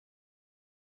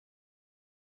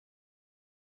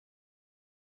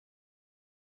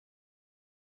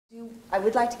I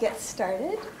would like to get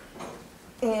started,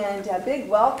 and a big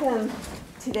welcome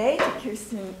today to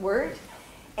Kirsten Wert,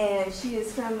 and she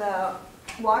is from the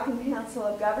Whatcom Council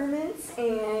of Governments.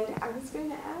 And I was going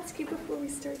to ask you before we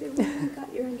started when you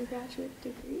got your undergraduate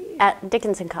degree. At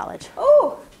Dickinson College.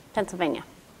 Oh, Pennsylvania.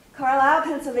 Carlisle,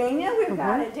 Pennsylvania. We've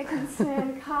got a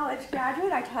Dickinson College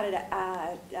graduate. I taught it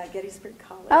at Gettysburg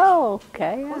College. Oh,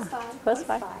 okay. Close Yeah. by. Close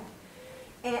by.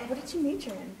 And what did you major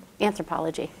in?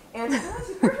 Anthropology.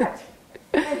 Anthropology, perfect.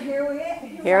 And here we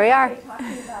are.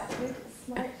 Talking about good,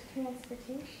 smart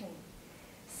transportation.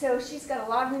 So she's got a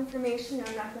lot of information.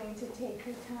 I'm not going to take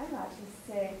her time. I'll just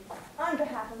say, on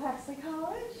behalf of Huxley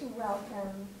College,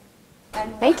 welcome.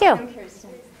 And Thank welcome, you. Kirsten.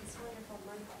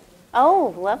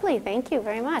 Oh, lovely. Thank you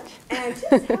very much. And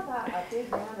just how about a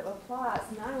big round of applause,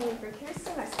 not only for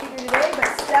Kirsten, our speaker today,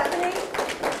 but Stephanie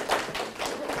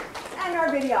and our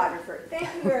videographer. Thank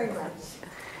you very much.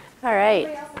 All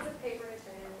right.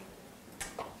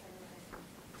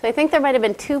 So I think there might have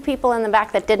been two people in the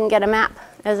back that didn't get a map.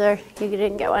 You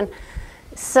didn't get one.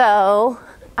 So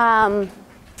I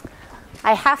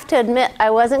have to admit I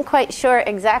wasn't quite sure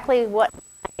exactly what.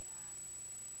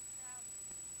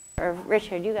 Or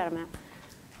Richard, you got a map.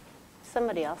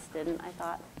 Somebody else didn't, I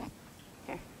thought.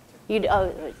 Here.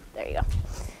 Oh, there you go.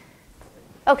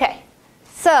 Okay.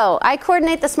 So I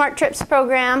coordinate the Smart Trips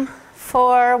program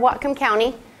for Whatcom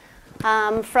County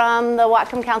from the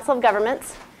Whatcom Council of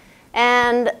Governments.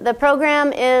 And the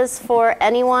program is for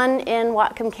anyone in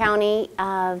Whatcom County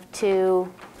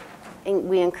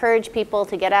we encourage people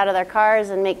to get out of their cars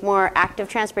and make more active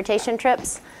transportation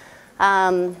trips.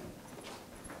 How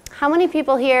many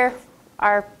people here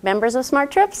are members of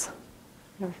Smart Trips?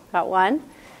 Got one.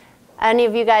 Any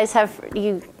of you guys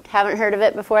haven't heard of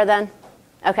it before then?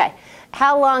 Okay.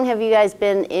 How long have you guys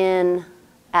been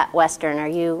at Western?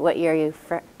 What year are you?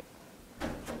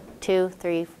 2,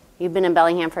 3? You've been in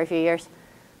Bellingham for a few years?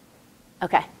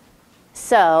 Okay.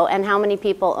 So, and how many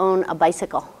people own a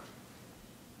bicycle?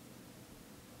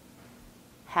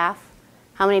 Half?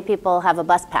 How many people have a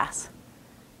bus pass?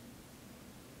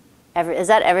 Is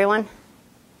that everyone?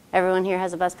 Everyone here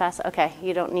has a bus pass? Okay,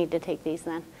 you don't need to take these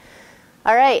then.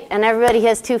 All right, and everybody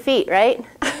has 2 feet, right?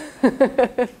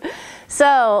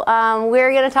 So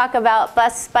we're going to talk about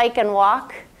bus, bike, and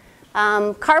walk.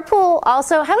 Carpool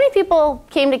also. How many people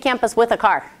came to campus with a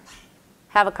car?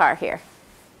 Have a car here?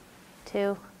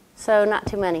 2. So not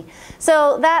too many.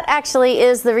 So that actually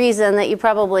is the reason that you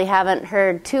probably haven't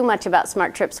heard too much about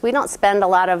Smart Trips. We don't spend a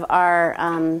lot of our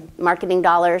marketing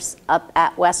dollars up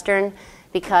at Western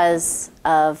because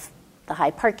of the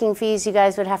high parking fees you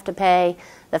guys would have to pay.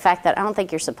 The fact that I don't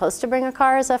think you're supposed to bring a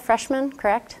car as a freshman,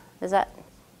 correct?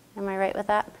 Am I right with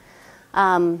that?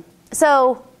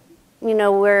 So, you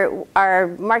know, our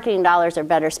marketing dollars are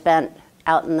better spent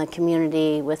out in the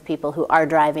community with people who are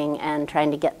driving and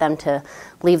trying to get them to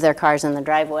leave their cars in the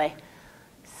driveway.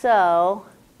 So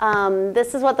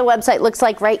this is what the website looks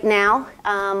like right now.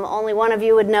 Only one of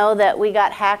you would know that we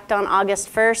got hacked on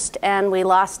August 1st and we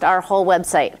lost our whole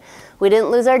website. We didn't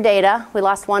lose our data. We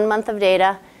lost 1 month of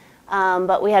data,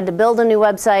 but we had to build a new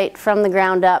website from the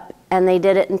ground up, and they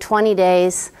did it in 20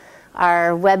 days.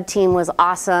 Our web team was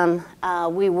awesome.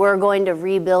 We were going to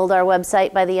rebuild our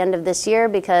website by the end of this year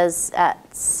because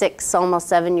at 6, almost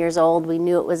 7 years old, we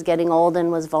knew it was getting old and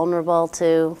was vulnerable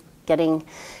to getting,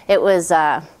 they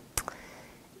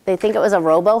think it was a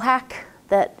robo-hack,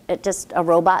 a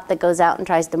robot that goes out and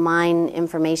tries to mine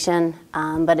information,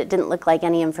 but it didn't look like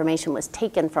any information was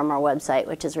taken from our website,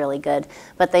 which is really good.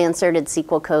 But they inserted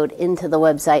SQL code into the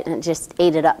website and it just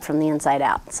ate it up from the inside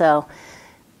out. So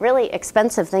really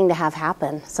expensive thing to have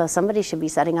happen. So somebody should be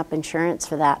setting up insurance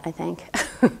for that, I think.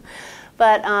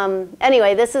 But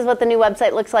anyway, this is what the new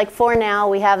website looks like for now.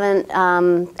 We haven't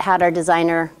had our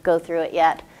designer go through it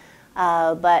yet.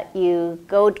 But you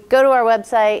go to our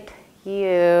website,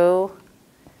 you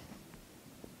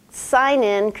sign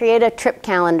in, create a trip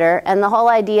calendar, and the whole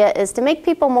idea is to make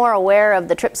people more aware of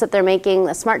the trips that they're making,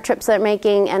 the smart trips they're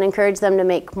making, and encourage them to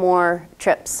make more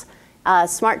trips.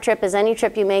 Smart trip is any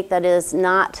trip you make that is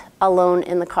not alone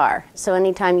in the car. So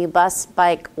anytime you bus,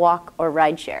 bike, walk, or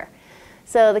ride share.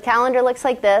 So the calendar looks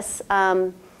like this.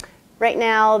 Right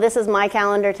now, this is my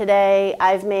calendar today.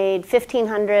 I've made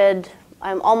 1,500,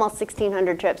 almost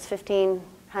 1,600 trips,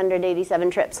 1,587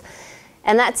 trips.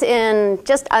 And that's in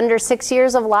just under 6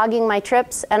 years of logging my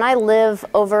trips. And I live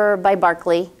over by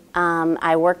Barkley.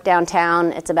 I work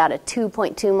downtown. It's about a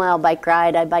 2.2 mile bike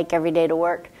ride. I bike every day to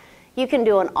work. You can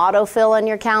do an autofill on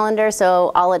your calendar,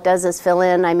 so all it does is fill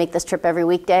in, I make this trip every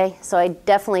weekday, so I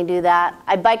definitely do that.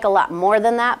 I bike a lot more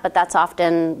than that, but that's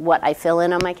often what I fill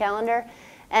in on my calendar.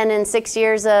 And in 6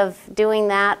 years of doing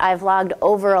that, I've logged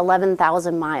over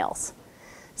 11,000 miles.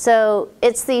 So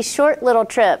it's these short little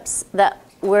trips that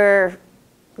we're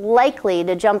likely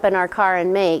to jump in our car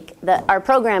and make that our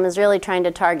program is really trying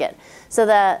to target. So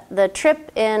the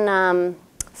trip in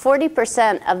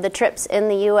 40% of the trips in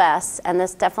the U.S., and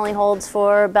this definitely holds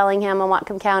for Bellingham and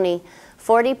Whatcom County,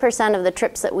 40% of the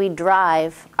trips that we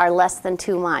drive are less than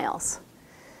 2 miles.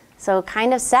 So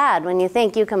kind of sad when you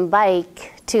think you can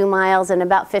bike 2 miles in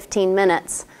about 15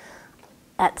 minutes.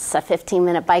 That's a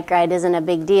 15-minute bike ride isn't a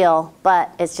big deal,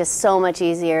 but it's just so much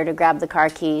easier to grab the car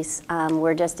keys.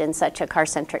 We're just in such a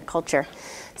car-centric culture.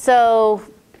 So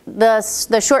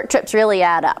the short trips really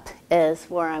add up is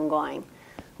where I'm going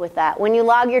with that. When you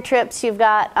log your trips, you've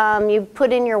got, you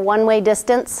put in your one-way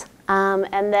distance,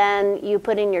 and then you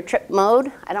put in your trip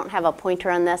mode. I don't have a pointer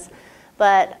on this,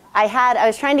 but I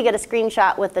was trying to get a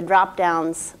screenshot with the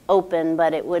drop-downs open,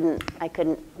 but I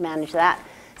couldn't manage that.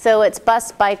 So it's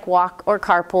bus, bike, walk, or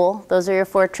carpool. Those are your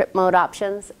 4 trip mode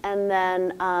options. And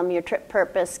then your trip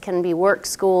purpose can be work,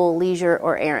 school, leisure,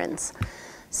 or errands.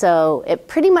 So it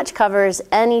pretty much covers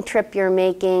any trip you're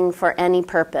making for any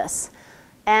purpose.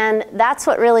 And that's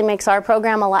what really makes our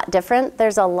program a lot different.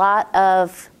 There's a lot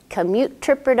of commute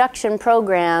trip reduction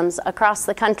programs across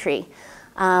the country.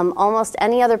 Almost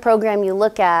any other program you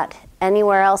look at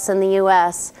anywhere else in the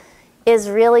U.S.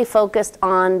 is really focused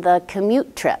on the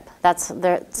commute trip.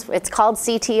 It's called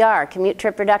CTR, commute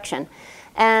trip reduction.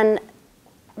 And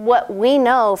what we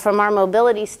know from our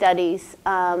mobility studies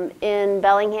in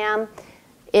Bellingham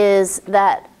is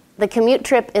that the commute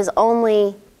trip is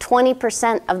only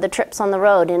 20% of the trips on the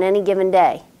road in any given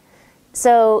day.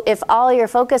 So if all you're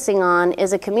focusing on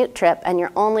is a commute trip and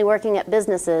you're only working at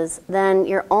businesses, then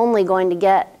you're only going to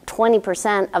get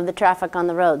 20% of the traffic on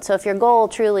the road. So if your goal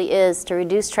truly is to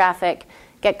reduce traffic,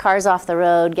 get cars off the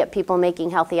road, get people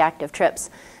making healthy, active trips,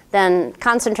 then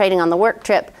concentrating on the work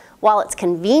trip, while it's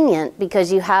convenient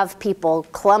because you have people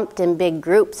clumped in big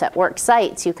groups at work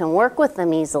sites, you can work with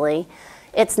them easily,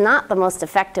 it's not the most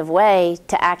effective way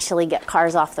to actually get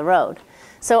cars off the road.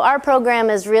 So our program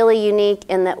is really unique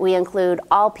in that we include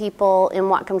all people in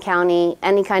Whatcom County,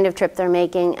 any kind of trip they're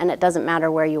making, and it doesn't matter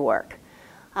where you work.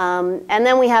 And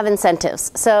then we have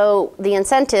incentives. So the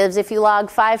incentives, if you log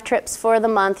 5 trips for the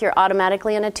month, you're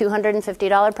automatically in a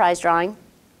 $250 prize drawing.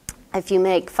 If you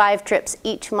make 5 trips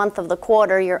each month of the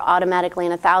quarter, you're automatically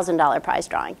in a $1,000 prize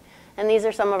drawing. And these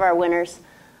are some of our winners.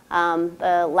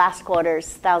 The last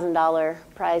quarter's $1,000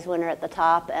 prize winner at the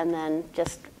top, and then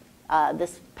just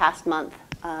this past month,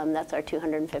 that's our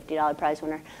 $250 prize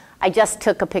winner. I just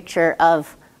took a picture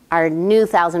of our new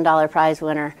 $1,000 prize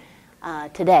winner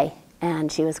today,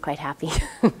 and she was quite happy.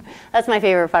 That's my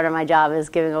favorite part of my job, is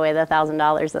giving away the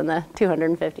 $1,000 and the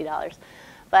 $250.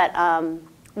 But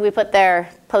we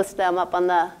post them up on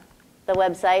the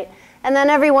website. And then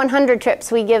every 100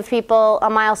 trips, we give people a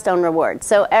milestone reward.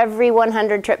 So every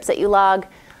 100 trips that you log,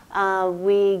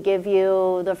 we give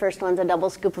you, the first one's a double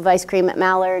scoop of ice cream at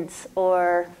Mallard's,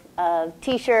 or a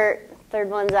t-shirt, third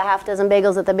one's a half dozen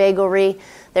bagels at the Bagelry.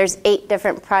 There's 8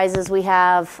 different prizes we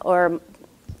have, or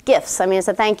gifts. I mean, it's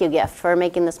a thank you gift for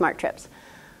making the smart trips.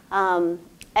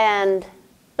 And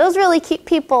those really keep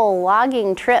people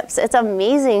logging trips. It's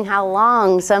amazing how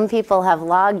long some people have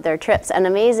logged their trips, and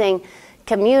amazing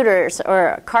commuters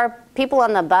or people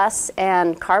on the bus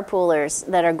and carpoolers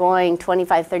that are going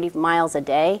 25, 30 miles a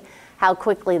day, how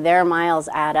quickly their miles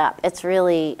add up. It's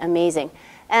really amazing.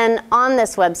 And on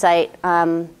this website,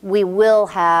 we will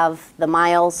have the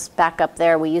miles back up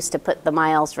there. We used to put the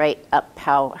miles right up,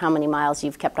 how many miles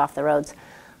you've kept off the roads.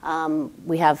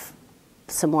 We have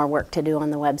some more work to do on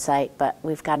the website, but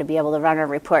we've got to be able to run a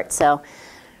report. So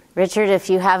Richard, if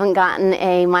you haven't gotten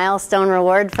a milestone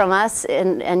reward from us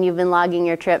and you've been logging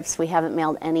your trips, we haven't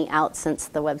mailed any out since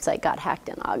the website got hacked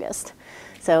in August.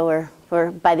 So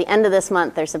we're by the end of this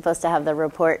month, they're supposed to have the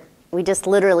report. We just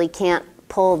literally can't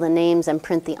pull the names and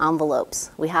print the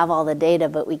envelopes. We have all the data,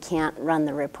 but we can't run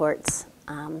the reports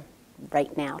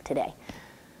right now, today.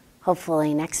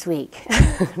 Hopefully next week.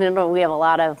 We have a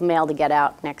lot of mail to get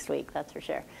out next week, that's for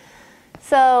sure.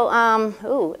 So,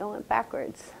 ooh, it went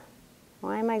backwards.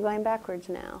 Why am I going backwards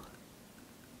now?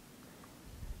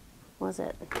 Was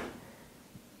it?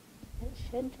 It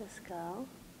should just go.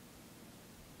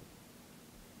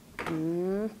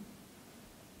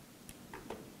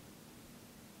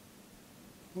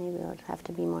 Maybe I'll have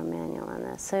to be more manual on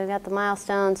this. So we've got the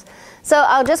milestones. So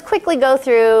I'll just quickly go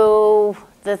through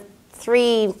the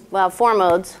 4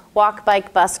 modes: walk,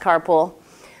 bike, bus, carpool.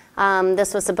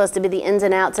 This was supposed to be the ins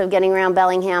and outs of getting around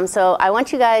Bellingham. So I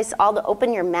want you guys all to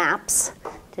open your maps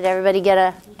Did everybody get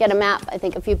a map? I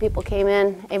think a few people came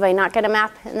in. Anybody not get a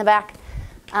map in the back?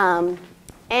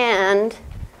 And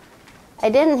I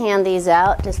didn't hand these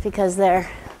out just because they're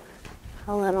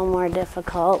a little more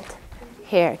difficult.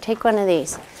 Here, take one of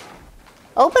these.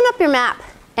 Open up your map,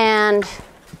 and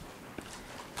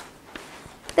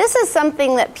this is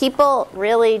something that people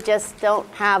really just don't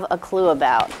have a clue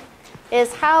about,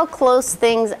 is how close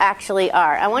things actually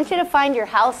are. I want you to find your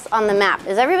house on the map.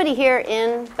 Is everybody here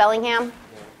in Bellingham?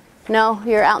 No,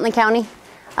 you're out in the county?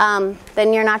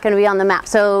 Then you're not going to be on the map.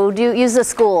 So use the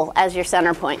school as your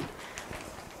center point.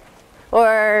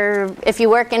 Or if you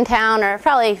work in town, or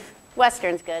probably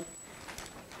Western's good.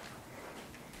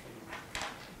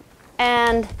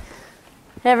 And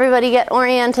everybody get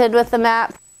oriented with the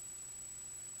map.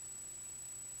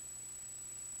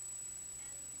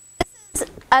 This is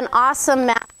an awesome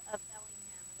map of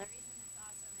Bellingham. The reason it's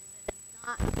awesome is that it's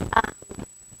not,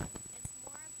 it's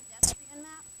more a pedestrian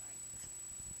map. Sorry.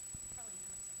 Probably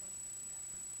not supposed to do that.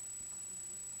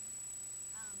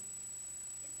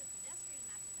 It's a pedestrian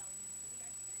map of Bellingham, so the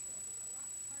arterials are a lot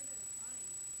harder to find.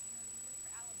 You know, you look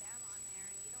for Alabama on there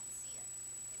and you don't see it.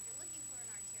 If you're looking for an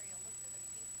arterial, look for the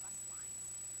pink bus lines.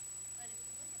 But if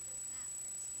you look at this map, the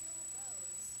teal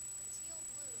roads, the teal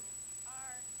blue,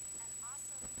 are an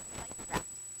awesome bike route.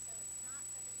 So it's not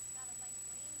that it's got a bike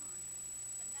lane on it,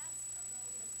 but that's a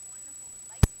road that's wonderful to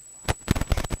bicycle on.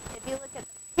 If you look at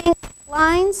the pink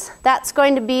lines, that's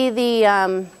going to be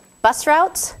the bus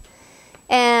routes.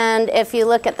 And if you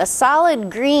look at the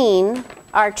solid green,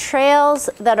 are trails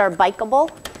that are bikeable.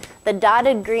 The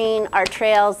dotted green are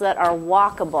trails that are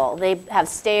walkable. They have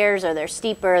stairs or they're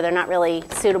steeper. They're not really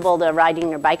suitable to riding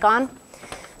your bike on.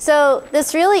 So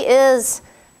this really is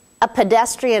a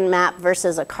pedestrian map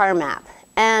versus a car map.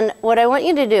 And what I want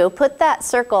you to do, put that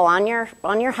circle on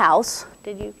your house.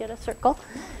 Did you get a circle?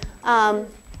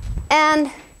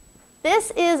 And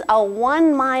this is a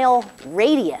 1 mile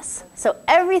radius. So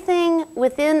everything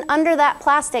under that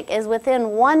plastic is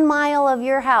within 1 mile of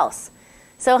your house.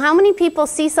 So how many people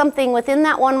see something within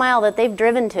that 1 mile that they've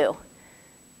driven to?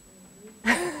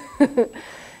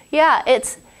 Yeah,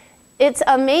 it's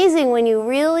amazing when you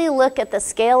really look at the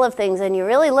scale of things and you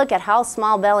really look at how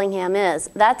small Bellingham is.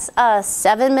 That's a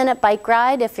 7-minute bike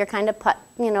ride if you're kind of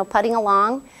putting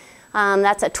along.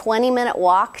 That's a 20-minute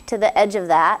walk to the edge of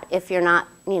that if you're not,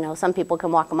 some people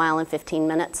can walk a mile in 15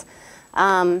 minutes.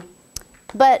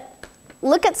 But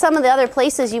look at some of the other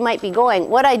places you might be going.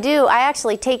 What I do, I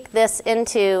actually take this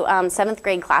into 7th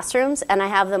grade classrooms and I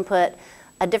have them put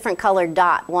a different colored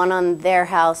dot, one on their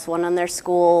house, one on their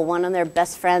school, one on their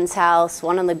best friend's house,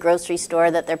 one on the grocery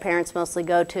store that their parents mostly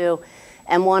go to,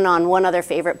 and one on one other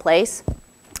favorite place.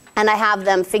 And I have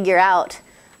them figure out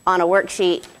on a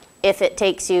worksheet, if it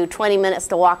takes you 20 minutes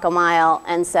to walk a mile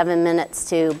and 7 minutes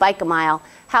to bike a mile,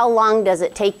 how long does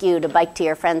it take you to bike to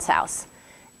your friend's house?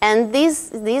 And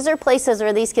these are places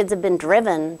where these kids have been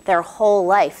driven their whole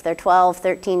life. They're 12,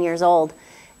 13 years old.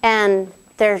 And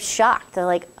they're shocked. They're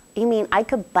like, you mean I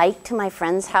could bike to my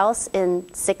friend's house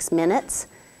in 6 minutes?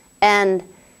 And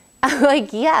I'm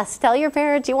like, yes, tell your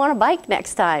parents you want to bike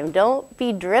next time. Don't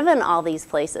be driven all these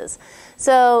places.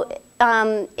 So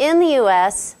in the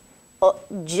U.S.,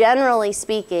 generally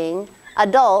speaking,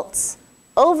 adults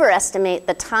overestimate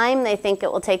the time they think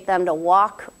it will take them to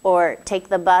walk or take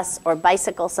the bus or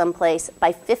bicycle someplace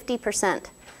by 50%.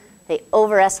 They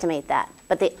overestimate that.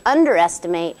 But they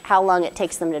underestimate how long it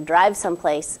takes them to drive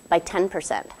someplace by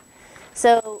 10%. So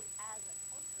as a culture,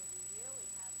 we really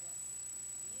have this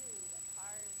view that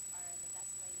cars are the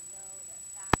best way to go, they're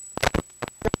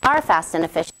fast. They are fast and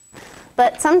efficient.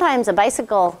 But sometimes a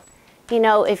bicycle,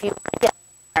 if you get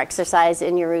exercise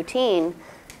in your routine,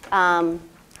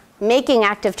 making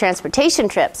active transportation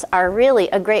trips are really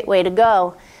a great way to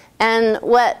go. And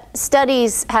what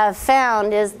studies have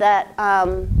found is that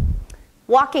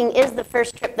walking is the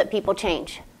first trip that people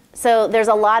change. So there's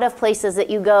a lot of places that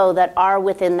you go that are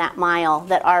within that mile,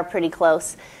 that are pretty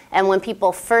close. And when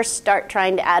people first start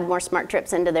trying to add more smart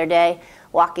trips into their day,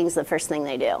 walking's the first thing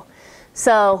they do.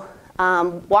 So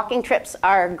walking trips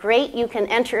are great. You can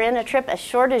enter in a trip as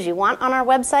short as you want on our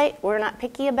website. We're not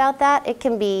picky about that. It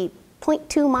can be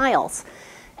 0.2 miles,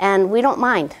 and we don't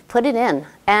mind. Put it in.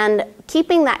 And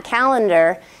keeping that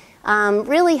calendar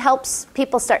really helps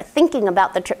people start thinking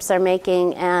about the trips they're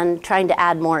making and trying to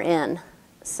add more in.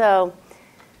 So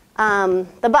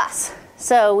the bus.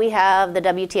 So we have the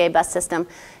WTA bus system.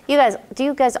 Do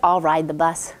you guys all ride the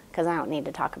bus? Because I don't need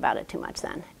to talk about it too much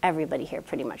then. Everybody here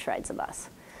pretty much rides the bus.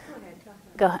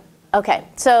 Go ahead. Okay,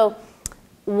 so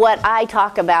what I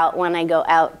talk about when I go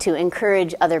out to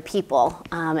encourage other people,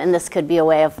 and this could be a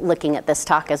way of looking at this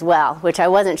talk as well, which I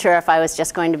wasn't sure if I was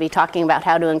just going to be talking about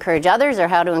how to encourage others or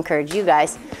how to encourage you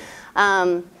guys.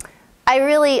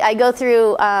 I go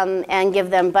through and give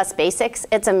them bus basics.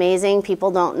 It's amazing. People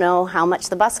don't know how much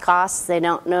the bus costs. They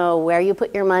don't know where you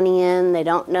put your money in. They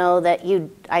don't know that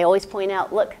I always point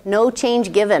out, look, no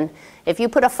change given. If you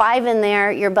put a 5 in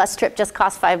there, your bus trip just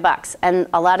costs $5. And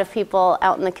a lot of people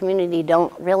out in the community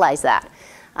don't realize that.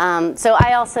 So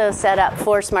I also set up,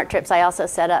 for Smart Trips, I also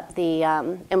set up the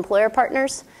employer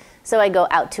partners. So I go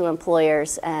out to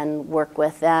employers and work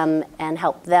with them and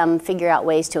help them figure out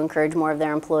ways to encourage more of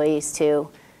their employees to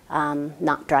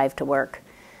not drive to work.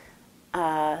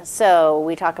 So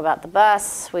we talk about the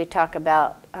bus, we talk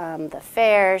about the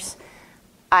fares.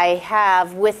 I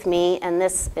have with me, and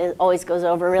this always goes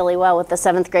over really well with the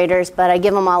 7th graders, but I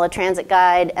give them all a transit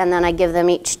guide, and then I give them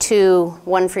each 2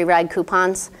 one free ride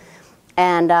coupons.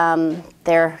 And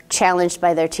they're challenged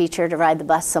by their teacher to ride the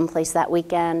bus someplace that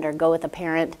weekend or go with a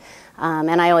parent.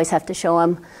 And I always have to show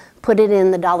them, put it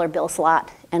in the dollar bill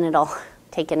slot, and it'll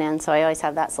take it in. So I always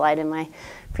have that slide in my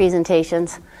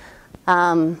presentations.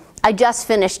 I just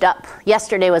finished up.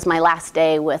 Yesterday was my last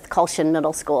day with Culshan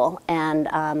Middle School, and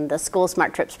the School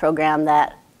Smart Trips program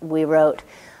that we wrote.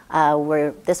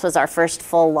 This was our first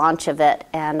full launch of it,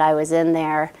 and I was in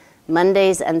there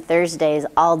Mondays and Thursdays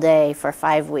all day for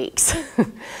 5 weeks.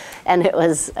 And it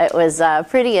was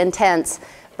pretty intense,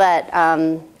 but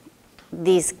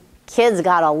these kids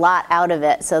got a lot out of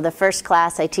it. So the first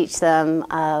class I teach them,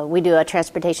 we do a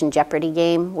transportation Jeopardy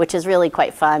game, which is really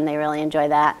quite fun. They really enjoy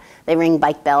that. They ring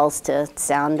bike bells to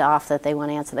sound off that they want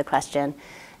to answer the question.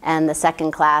 And the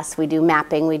second class, we do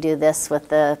mapping. We do this with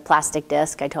the plastic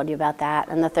disc. I told you about that.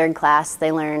 And the third class,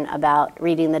 they learn about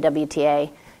reading the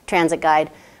WTA transit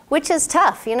guide, which is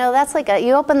tough. You know, that's like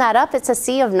you open that up, it's a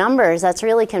sea of numbers. That's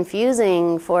really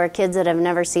confusing for kids that have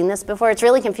never seen this before. It's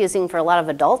really confusing for a lot of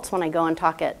adults when I go and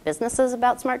talk at businesses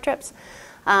about Smart Trips.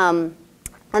 And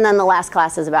then the last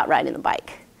class is about riding the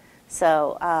bike.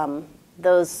 So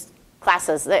those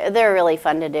classes, they're really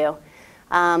fun to do.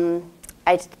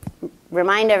 I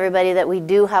remind everybody that we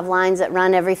do have lines that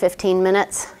run every 15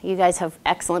 minutes. You guys have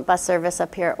excellent bus service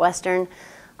up here at Western.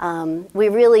 We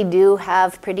really do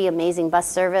have pretty amazing bus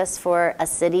service for a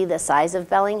city the size of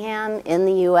Bellingham in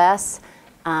the U.S.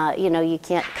 You know, you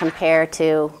can't compare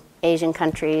to Asian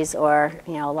countries or,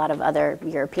 you know, a lot of other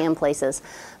European places,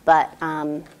 but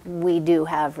we do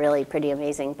have really pretty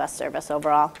amazing bus service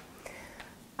overall.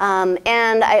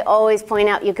 And I always point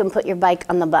out you can put your bike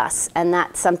on the bus, and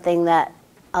that's something that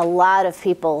a lot of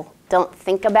people don't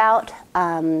think about.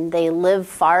 They live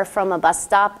far from a bus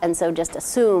stop and so just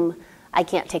assume I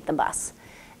can't take the bus.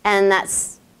 And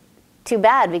that's too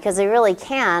bad because they really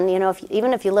can. You know,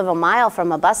 even if you live a mile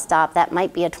from a bus stop, that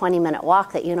might be a 20-minute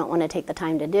walk that you don't want to take the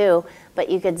time to do, but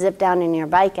you could zip down in your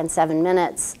bike in 7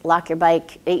 minutes, lock your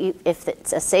bike. If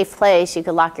it's a safe place, you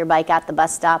could lock your bike at the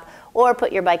bus stop or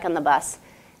put your bike on the bus.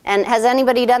 And has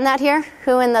anybody done that here?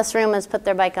 Who in this room has put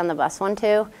their bike on the bus? 1,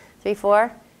 2, 3,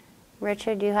 4?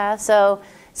 Richard, you have? So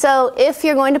if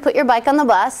you're going to put your bike on the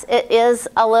bus, it is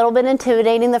a little bit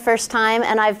intimidating the first time,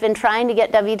 and I've been trying to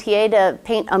get WTA to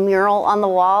paint a mural on the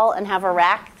wall and have a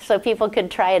rack so people could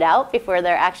try it out before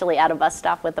they're actually at a bus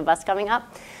stop with the bus coming up.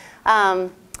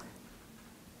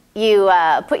 You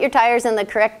put your tires in the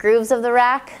correct grooves of the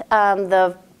rack.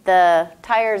 The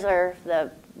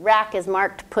rack is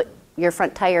marked, put your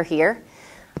front tire here,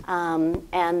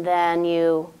 and then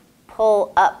you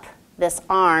pull up this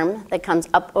arm that comes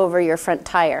up over your front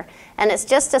tire. And it's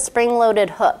just a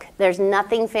spring-loaded hook. There's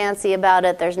nothing fancy about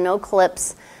it. There's no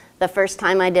clips. The first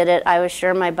time I did it, I was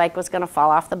sure my bike was going to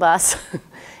fall off the bus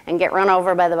and get run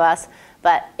over by the bus.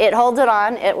 But it holds it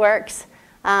on. It works.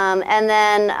 And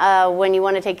then when you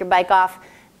want to take your bike off,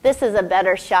 this is a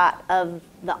better shot of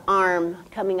the arm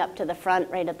coming up to the front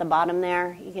right at the bottom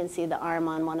there. You can see the arm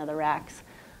on one of the racks.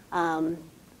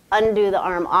 Undo the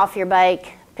arm off your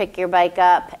bike. Pick your bike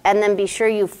up, and then be sure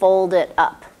you fold it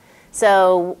up.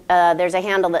 So there's a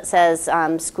handle that says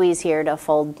squeeze here to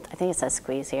fold, I think it says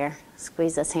squeeze here.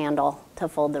 Squeeze this handle to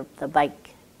fold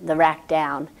the rack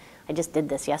down. I just did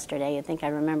this yesterday. I think I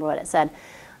remember what it said.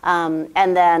 And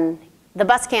then the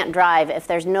bus can't drive. If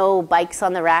there's no bikes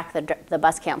on the rack, the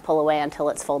bus can't pull away until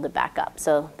it's folded back up.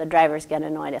 So the drivers get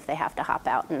annoyed if they have to hop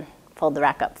out and fold the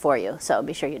rack up for you. So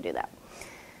be sure you do that.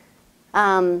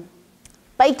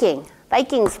 Biking.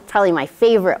 Biking's probably my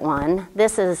favorite one.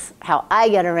 This is how I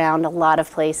get around a lot of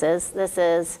places. This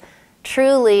is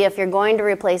truly, if you're going to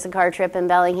replace a car trip in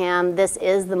Bellingham, this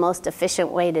is the most efficient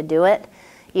way to do it.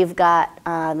 You've got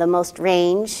the most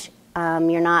range.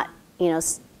 You're not,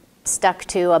 stuck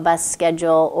to a bus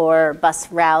schedule or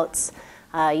bus routes.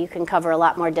 You can cover a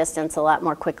lot more distance a lot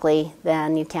more quickly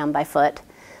than you can by foot.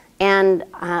 And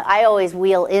I always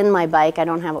wheel in my bike. I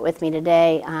don't have it with me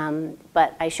today,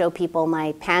 but I show people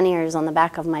my panniers on the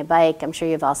back of my bike. I'm sure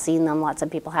you've all seen them. Lots of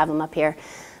people have them up here.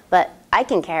 But I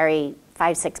can carry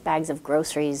 5-6 bags of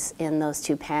groceries in those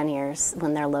 2 panniers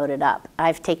when they're loaded up.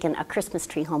 I've taken a Christmas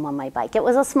tree home on my bike. It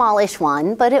was a smallish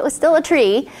one, but it was still a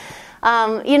tree.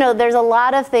 There's a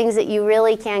lot of things that you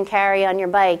really can carry on your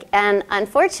bike. And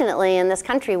unfortunately, in this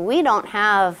country, we don't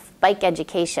have bike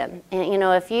education. And,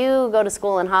 if you go to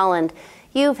school in Holland,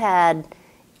 you've had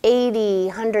 80,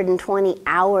 120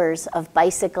 hours of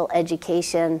bicycle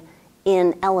education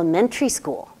in elementary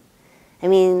school. I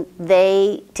mean,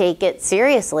 they take it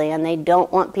seriously, and they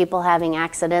don't want people having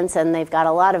accidents, and they've got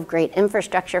a lot of great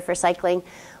infrastructure for cycling.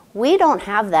 We don't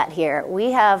have that here.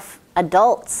 We have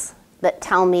adults that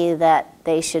tell me that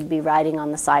they should be riding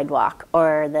on the sidewalk,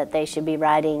 or that they should be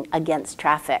riding against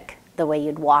traffic the way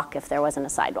you'd walk if there wasn't a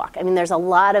sidewalk. I mean, there's a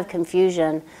lot of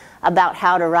confusion about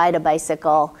how to ride a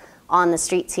bicycle on the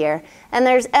streets here. And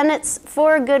it's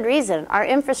for a good reason. Our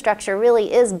infrastructure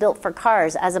really is built for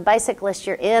cars. As a bicyclist,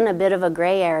 you're in a bit of a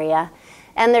gray area.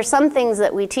 And there's some things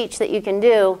that we teach that you can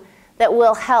do that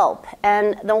will help.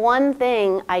 And the one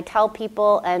thing I tell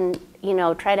people and,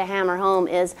 try to hammer home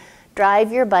is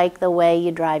drive your bike the way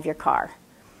you drive your car.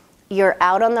 You're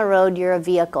out on the road, you're a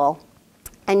vehicle.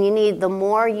 And the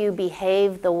more you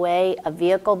behave the way a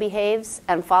vehicle behaves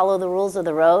and follow the rules of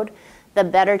the road, the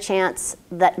better chance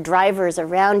that drivers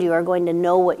around you are going to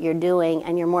know what you're doing,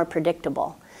 and you're more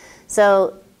predictable.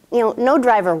 So, no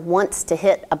driver wants to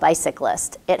hit a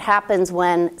bicyclist. It happens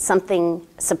when something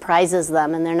surprises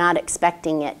them and they're not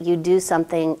expecting it. You do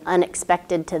something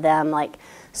unexpected to them, like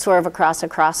swerve across a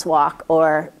crosswalk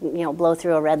or, blow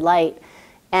through a red light.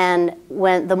 And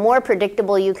the more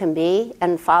predictable you can be,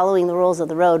 and following the rules of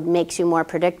the road makes you more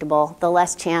predictable, the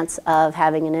less chance of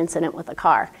having an incident with a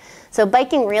car. So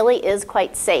biking really is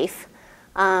quite safe.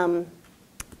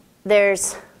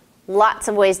 There's lots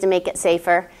of ways to make it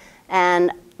safer.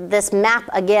 And this map,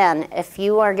 again, if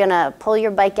you are going to pull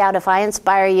your bike out, if I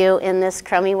inspire you in this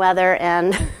crummy weather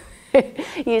and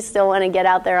you still want to get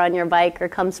out there on your bike, or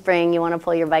come spring, you want to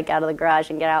pull your bike out of the garage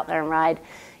and get out there and ride,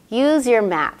 use your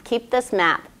map. Keep this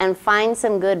map and find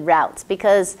some good routes,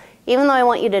 because even though I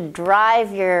want you to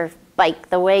drive your bike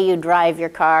the way you drive your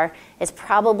car, it's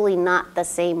probably not the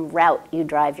same route you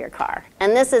drive your car.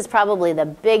 And this is probably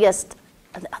the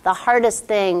hardest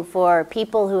thing for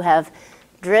people who have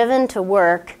driven to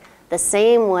work the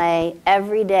same way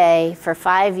every day for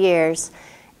 5 years.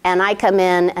 And I come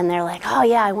in and they're like, oh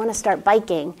yeah, I want to start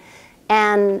biking.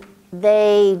 And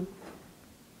they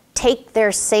take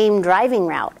their same driving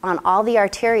route on all the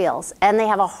arterials, and they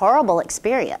have a horrible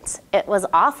experience. It was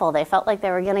awful. They felt like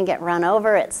they were going to get run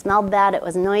over. It smelled bad. It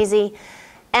was noisy.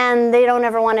 And they don't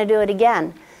ever want to do it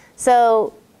again.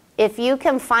 So if you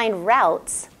can find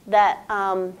routes that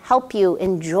help you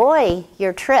enjoy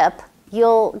your trip,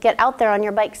 you'll get out there on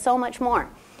your bike so much more.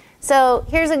 So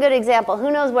here's a good example.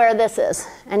 Who knows where this is?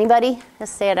 Anybody?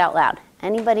 Just say it out loud.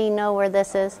 Anybody know where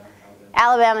this is?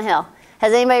 Alabama Hill.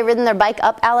 Has anybody ridden their bike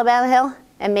up Alabama Hill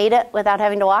and made it without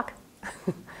having to walk?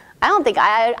 I don't think,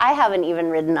 I haven't even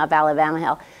ridden up Alabama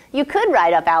Hill. You could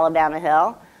ride up Alabama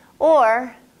Hill,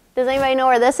 or, does anybody know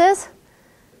where this is?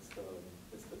 It's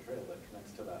the trail that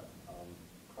connects to that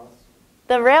cross.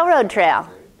 The railroad trail.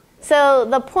 So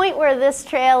the point where this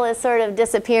trail is sort of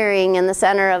disappearing in the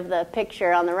center of the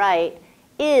picture on the right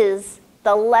is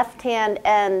the left-hand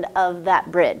end of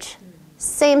that bridge.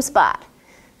 Same spot.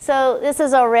 So this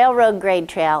is a railroad grade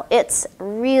trail. It's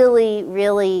really,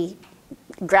 really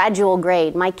gradual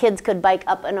grade. My kids could bike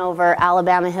up and over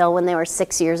Alabama Hill when they were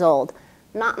 6 years old.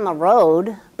 Not on the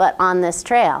road, but on this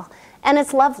trail. And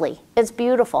it's lovely. It's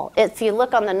beautiful. If you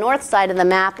look on the north side of the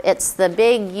map, it's the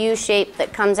big U shape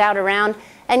that comes out around.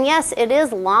 And yes, it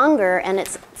is longer and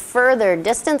it's further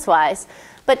distance-wise.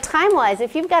 But time-wise,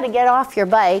 if you've got to get off your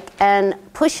bike and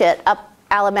push it up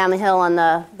Alabama Hill on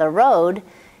the road,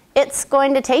 it's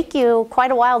going to take you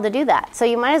quite a while to do that. So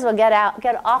you might as well get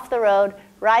off the road,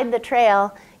 ride the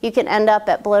trail. You can end up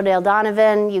at Blowdale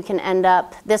Donovan. You can end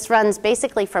up, this runs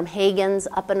basically from Hagen's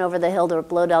up and over the hill to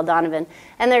Blowdale Donovan.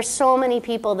 And there's so many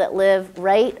people that live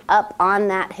right up on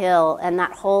that hill and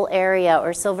that whole area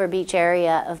or Silver Beach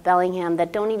area of Bellingham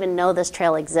that don't even know this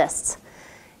trail exists.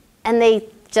 And they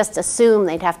just assume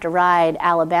they'd have to ride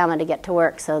Alabama to get to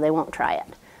work, so they won't try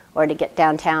it, or to get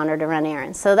downtown or to run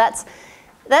errands. So that's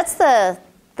the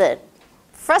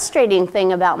frustrating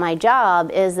thing about my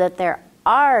job, is that there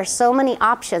are so many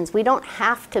options. We don't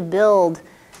have to build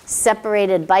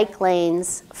separated bike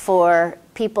lanes for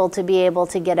people to be able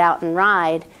to get out and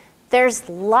ride. There's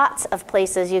lots of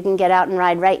places you can get out and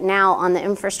ride right now on the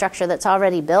infrastructure that's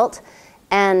already built,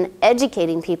 and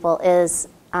educating people is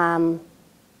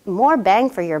more bang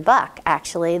for your buck,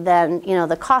 actually, than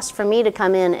the cost for me to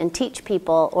come in and teach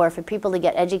people, or for people to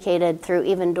get educated through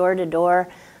even door-to-door,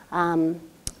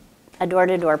 a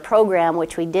door-to-door program,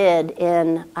 which we did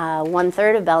in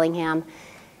 1/3 of Bellingham,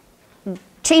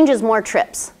 changes more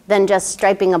trips than just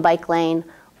striping a bike lane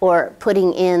or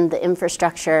putting in the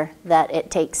infrastructure that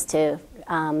it takes to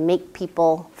make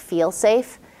people feel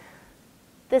safe.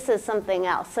 This is something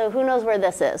else. So who knows where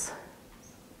this is?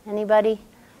 Anybody?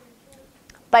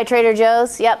 By Trader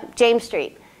Joe's? Yep, James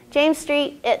Street. James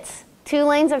Street, it's 2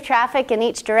 lanes of traffic in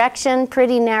each direction,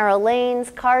 pretty narrow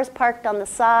lanes, cars parked on the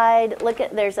side. Look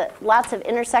at, there's lots of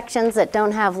intersections that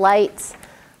don't have lights,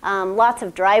 lots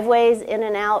of driveways in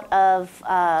and out of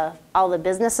all the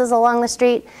businesses along the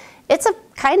street. It's a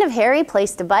kind of hairy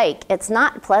place to bike. It's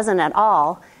not pleasant at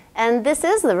all. And this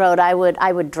is the road I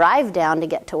would drive down to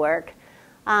get to work.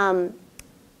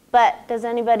 But does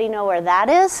anybody know where that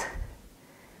is?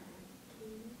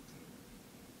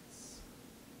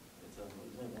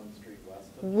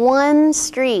 One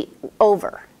street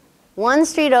over. One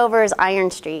street over is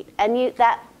Iron Street, and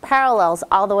that parallels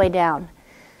all the way down.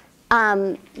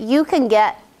 You can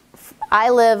get, I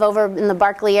live over in the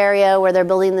Barclay area where they're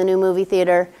building the new movie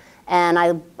theater, and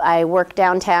I work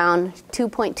downtown,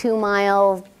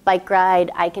 2.2-mile bike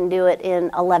ride. I can do it in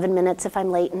 11 minutes if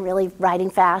I'm late and really riding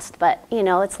fast, but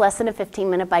it's less than a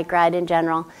 15-minute bike ride in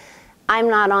general. I'm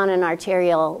not on an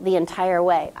arterial the entire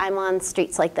way. I'm on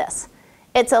streets like this.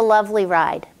 It's a lovely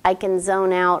ride. I can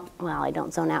zone out. Well, I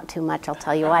don't zone out too much. I'll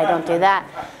tell you why I don't do that.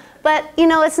 But,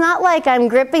 it's not like I'm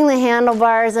gripping the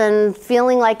handlebars and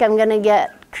feeling like I'm going to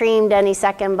get creamed any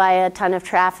second by a ton of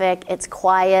traffic. It's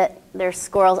quiet. There's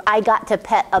squirrels. I got to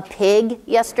pet a pig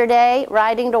yesterday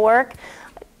riding to work.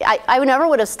 I never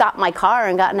would have stopped my car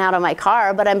and gotten out of my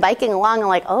car, but I'm biking along and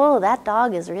like, oh, that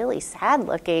dog is really sad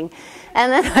looking.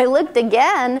 And then I looked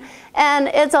again, and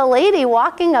it's a lady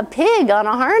walking a pig on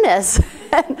a harness.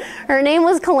 Her name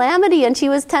was Calamity, and she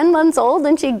was 10 months old,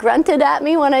 and she grunted at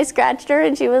me when I scratched her,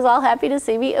 and she was all happy to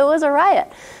see me. It was a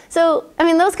riot. So,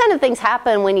 those kind of things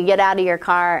happen when you get out of your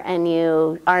car and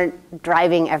you aren't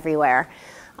driving everywhere.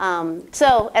 And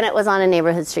it was on a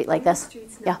neighborhood street like this.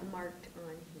 Yeah.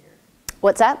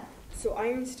 What's that? So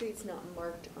Iron Street's not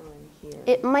marked on here.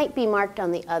 It might be marked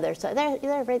on the other side.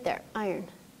 There, right there, Iron.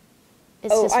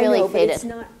 It's just really I know, faded. But it's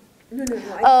not. No.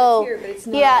 I here, but it's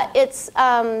not. Yeah, it's.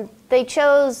 They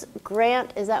chose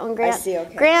Grant. Is that one Grant? I see.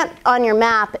 Okay. Grant on your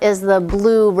map is the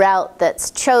blue route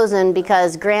that's chosen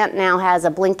because Grant now has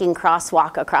a blinking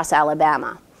crosswalk across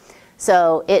Alabama.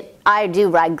 So I do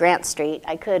ride Grant Street.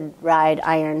 I could ride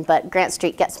Iron, but Grant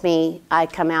Street gets me, I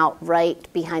come out right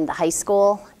behind the high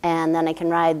school, and then I can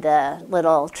ride the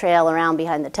little trail around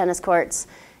behind the tennis courts,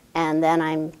 and then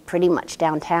I'm pretty much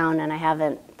downtown, and I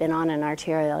haven't been on an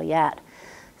arterial yet.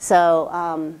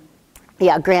 So,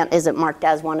 yeah, Grant isn't marked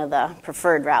as one of the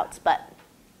preferred routes, but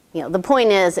the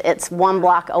point is it's 1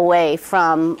 block away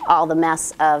from all the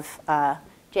mess of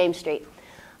James Street.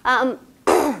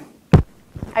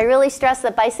 I really stress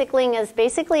that bicycling is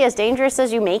basically as dangerous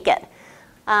as you make it.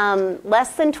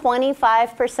 Less than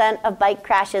 25% of bike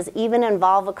crashes even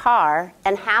involve a car,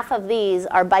 and half of these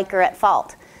are biker at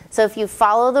fault. So if you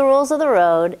follow the rules of the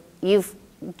road,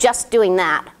 just doing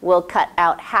that will cut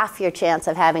out half your chance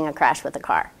of having a crash with a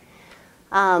car.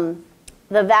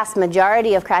 The vast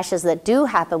majority of crashes that do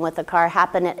happen with a car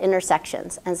happen at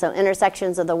intersections. And so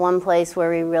intersections are the one place where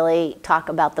we really talk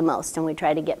about the most, and we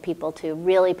try to get people to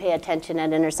really pay attention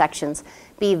at intersections.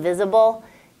 Be visible,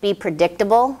 be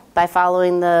predictable by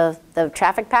following the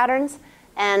traffic patterns,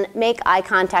 and make eye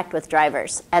contact with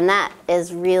drivers. And that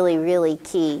is really, really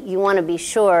key. You want to be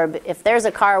sure, if there's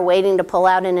a car waiting to pull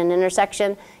out in an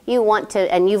intersection, you want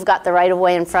to, and you've got the right of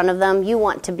way in front of them, you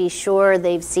want to be sure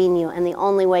they've seen you. And the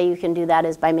only way you can do that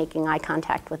is by making eye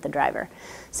contact with the driver.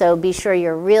 So be sure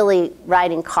you're really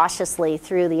riding cautiously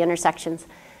through the intersections.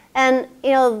 And,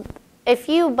 if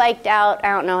you biked out, I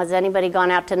don't know, has anybody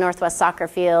gone out to Northwest soccer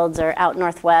fields or out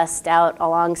Northwest, out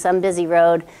along some busy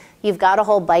road? You've got a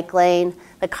whole bike lane.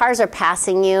 The cars are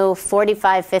passing you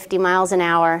 45, 50 miles an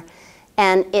hour.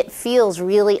 And it feels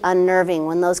really unnerving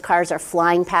when those cars are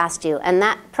flying past you. And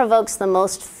that provokes the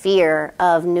most fear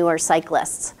of newer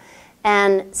cyclists.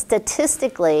 And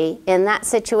statistically, in that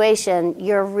situation,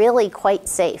 you're really quite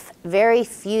safe. Very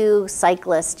few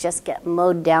cyclists just get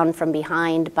mowed down from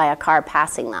behind by a car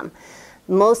passing them.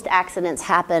 Most accidents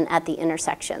happen at the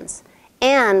intersections.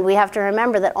 And we have to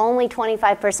remember that only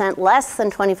 25%, less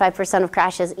than 25% of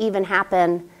crashes even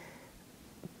happen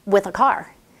with a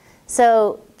car.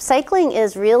 So cycling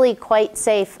is really quite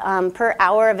safe. Per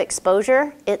hour of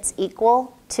exposure, it's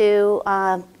equal to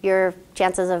your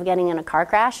chances of getting in a car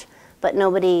crash. But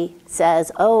nobody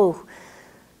says, oh,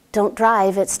 don't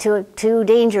drive, it's too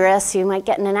dangerous, you might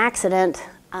get in an accident.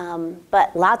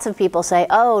 But lots of people say,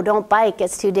 oh, don't bike,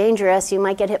 it's too dangerous, you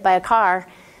might get hit by a car.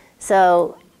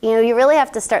 So, you really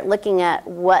have to start looking at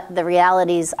what the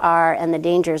realities are and the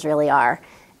dangers really are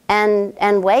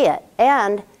and weigh it.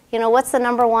 And, what's the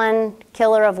 #1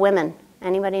 killer of women?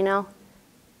 Anybody know?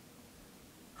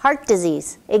 Heart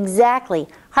disease, exactly.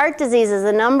 Heart disease is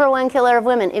the #1 killer of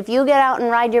women. If you get out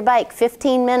and ride your bike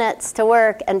 15 minutes to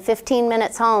work and 15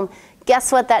 minutes home,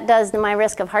 guess what that does to my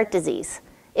risk of heart disease?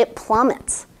 It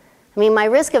plummets. I mean, my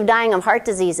risk of dying of heart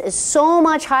disease is so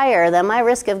much higher than my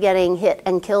risk of getting hit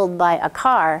and killed by a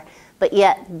car, but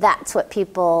yet that's what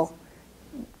people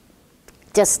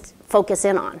just focus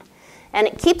in on. And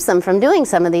it keeps them from doing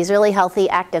some of these really healthy,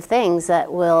 active things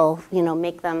that will,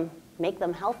 make them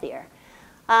healthier.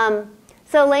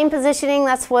 So lane positioning,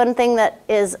 that's one thing that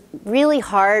is really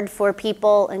hard for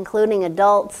people, including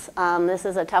adults. This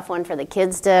is a tough one for the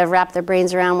kids to wrap their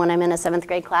brains around when I'm in a 7th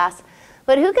grade class.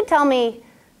 But who could tell me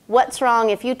what's wrong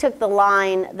if you took the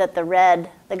line that the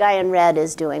guy in red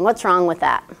is doing? What's wrong with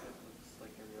that? It's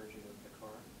like you're merging with the car.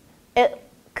 It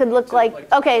could look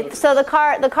like, okay, so the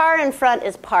car in front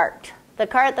is parked. The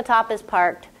car at the top is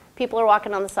parked. People are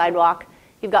walking on the sidewalk.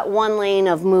 You've got one lane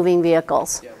of moving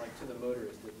vehicles. Yeah, like to the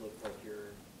motorist, it looked like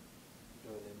you're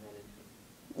going and running.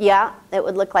 Yeah, it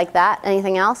would look like that.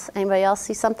 Anything else? Anybody else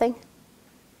see something?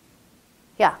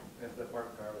 Yeah. If the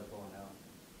parked car was pulling out.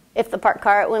 If the parked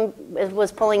car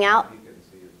was pulling out, You couldn't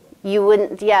see as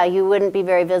well. you wouldn't be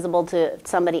very visible to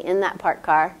somebody in that parked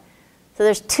car. So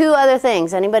there's 2 other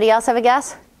things. Anybody else have a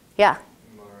guess? Yeah.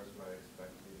 Motorists might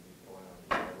expect you to be pulling on the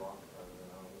sidewalk rather than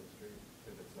out on the street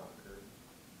if it's not curbed.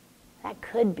 That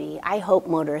could be. I hope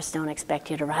motorists don't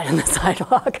expect you to ride on the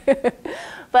sidewalk.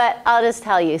 But I'll just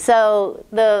tell you. So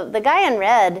the guy in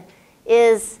red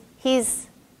he's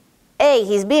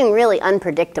being really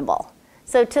unpredictable.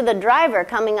 So to the driver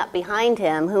coming up behind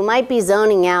him, who might be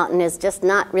zoning out and is just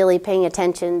not really paying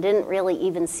attention, didn't really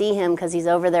even see him because he's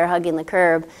over there hugging the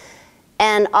curb,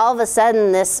 and all of a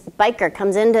sudden this biker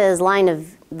comes into his line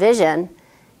of vision,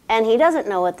 and he doesn't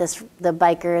know what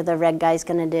the red guy's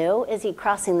going to do. Is he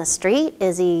crossing the street?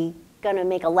 Is he going to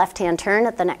make a left-hand turn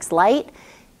at the next light?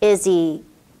 Is he,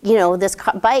 this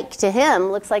bike to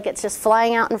him looks like it's just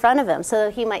flying out in front of him.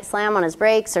 So he might slam on his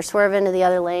brakes or swerve into the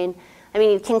other lane. I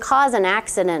mean, you can cause an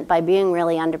accident by being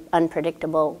really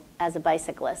unpredictable as a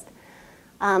bicyclist.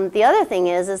 The other thing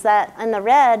is that in the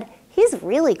red, he's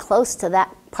really close to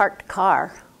that parked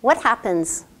car. What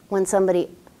happens when somebody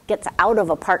gets out of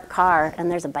a parked car and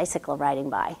there's a bicycle riding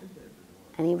by?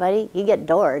 Anybody? You get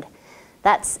doored.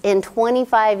 That's in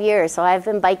 25 years. So I've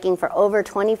been biking for over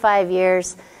 25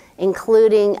 years,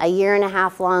 including a 1.5 year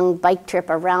long bike trip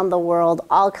around the world,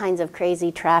 all kinds of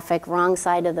crazy traffic, wrong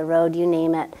side of the road, you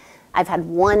name it. I've had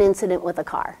one incident with a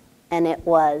car, and it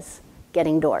was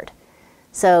getting doored.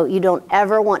 So you don't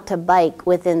ever want to bike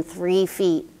within 3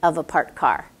 feet of a parked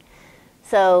car.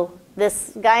 So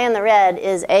this guy in the red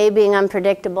is being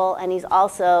unpredictable, and he's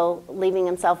also leaving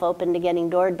himself open to getting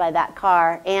doored by that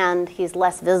car, and he's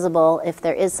less visible if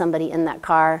there is somebody in that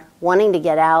car wanting to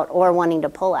get out or wanting to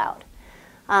pull out.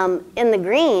 In the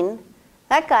green,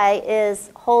 that guy is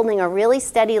holding a really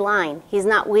steady line. He's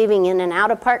not weaving in and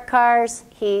out of parked cars.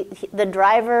 The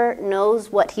driver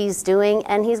knows what he's doing,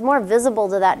 and he's more visible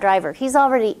to that driver. He's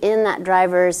already in that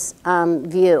driver's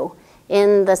view,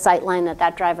 in the sight line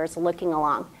that driver's looking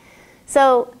along.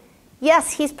 So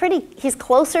yes, he's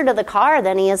closer to the car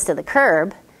than he is to the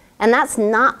curb, and that's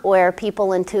not where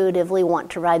people intuitively want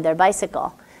to ride their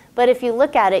bicycle. But if you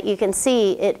look at it, you can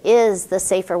see it is the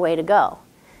safer way to go.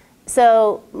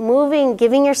 So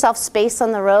giving yourself space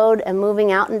on the road and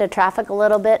moving out into traffic a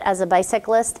little bit as a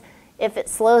bicyclist, if it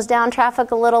slows down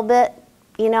traffic a little bit,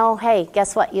 hey,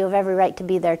 guess what? You have every right to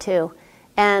be there too.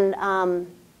 And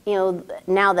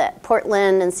now that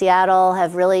Portland and Seattle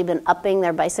have really been upping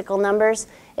their bicycle numbers,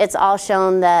 it's all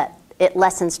shown that it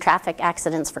lessens traffic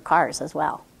accidents for cars as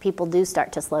well. People do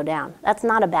start to slow down. That's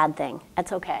not a bad thing.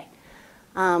 That's okay.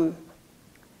 So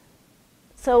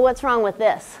what's wrong with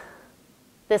this?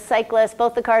 This cyclist,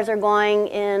 both the cars are going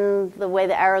in the way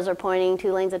the arrows are pointing,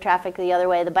 2 lanes of traffic the other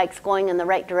way. The bike's going in the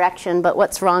right direction, but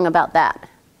what's wrong about that?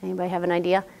 Anybody have an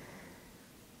idea?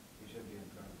 You should be in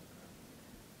front of the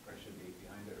car. Or should be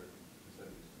behind it or instead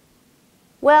of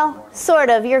Well, sort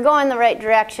of. You're going the right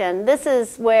direction. This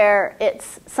is where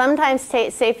it's sometimes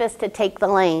safest to take the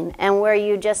lane, and where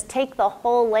you just take the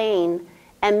whole lane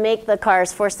and make the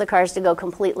cars, force the cars to go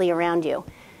completely around you.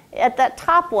 At that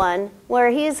top one,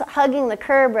 where he's hugging the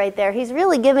curb right there, he's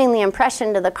really giving the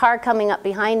impression to the car coming up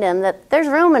behind him that there's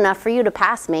room enough for you to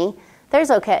pass me. It's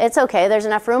okay, there's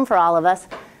enough room for all of us.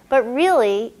 But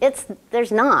really,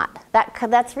 there's not.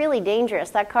 That's really dangerous.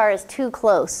 That car is too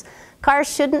close.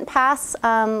 Cars shouldn't pass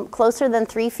closer than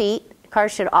 3 feet.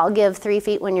 Cars should all give 3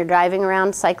 feet when you're driving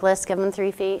around. Cyclists, give them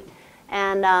 3 feet.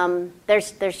 And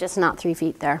there's just not 3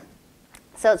 feet there.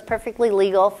 So it's perfectly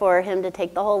legal for him to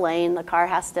take the whole lane. The car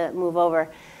has to move over.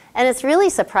 And it's really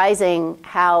surprising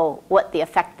what the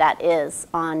effect that is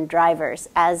on drivers.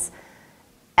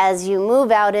 As you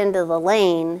move out into the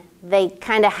lane, they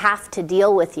kind of have to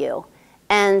deal with you.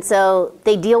 And so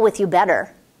they deal with you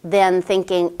better than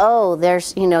thinking, oh,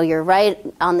 you're right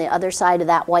on the other side of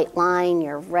that white line,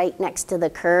 you're right next to the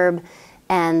curb,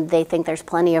 and they think there's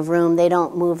plenty of room. They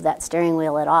don't move that steering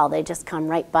wheel at all. They just come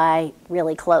right by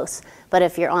really close. But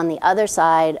if you're on the other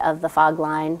side of the fog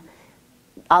line,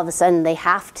 all of a sudden they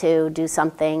have to do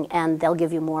something, and they'll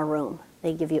give you more room.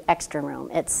 They give you extra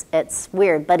room. It's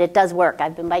weird, but it does work.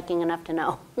 I've been biking enough to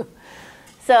know.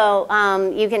 So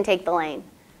you can take the lane.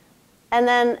 And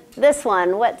then this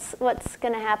one, what's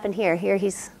going to happen here? Here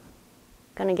he's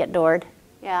going to get doored.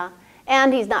 Yeah.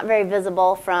 And he's not very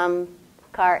visible from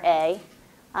car A.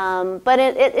 But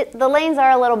the lanes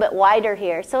are a little bit wider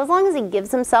here. So as long as he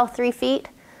gives himself 3 feet,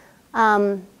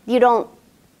 you don't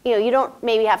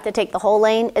maybe have to take the whole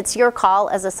lane. It's your call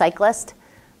as a cyclist.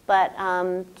 But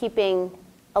keeping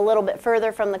a little bit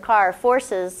further from the car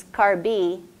forces car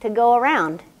B to go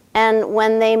around. And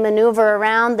when they maneuver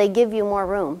around, they give you more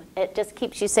room. It just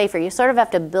keeps you safer. You sort of have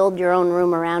to build your own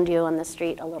room around you on the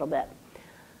street a little bit.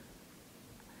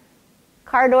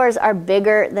 Car doors are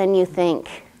bigger than you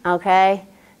think, okay?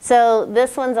 So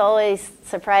this one's always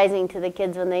surprising to the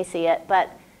kids when they see it. But,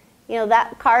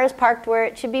 that car is parked where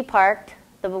it should be parked.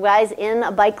 The guy's in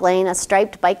a bike lane, a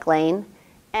striped bike lane.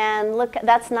 And look,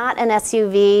 that's not an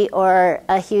SUV or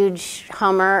a huge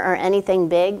Hummer or anything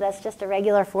big. That's just a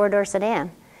regular 4-door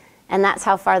sedan. And that's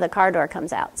how far the car door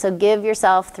comes out. So give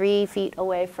yourself 3 feet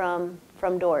away from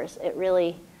doors.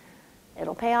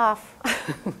 It'll pay off.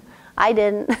 I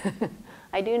didn't.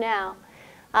 I do now.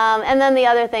 And then the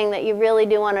other thing that you really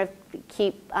do want to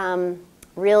keep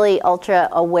really ultra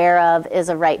aware of is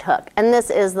a right hook. And this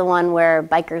is the one where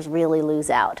bikers really lose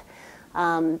out.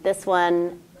 This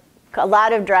one, a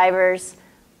lot of drivers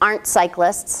aren't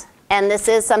cyclists. And this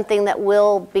is something that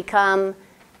will become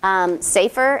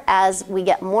safer as we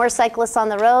get more cyclists on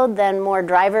the road. Then more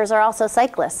drivers are also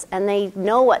cyclists, and they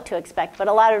know what to expect. But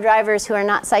a lot of drivers who are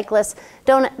not cyclists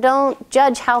don't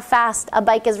judge how fast a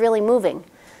bike is really moving.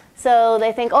 So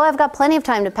they think, oh, I've got plenty of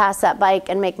time to pass that bike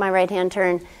and make my right-hand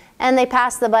turn. And they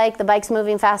pass the bike's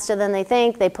moving faster than they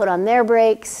think. They put on their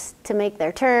brakes to make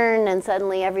their turn, and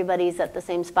suddenly everybody's at the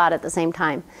same spot at the same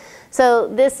time. So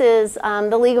this is,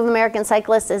 the League of American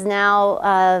Cyclists is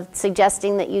now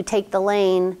suggesting that you take the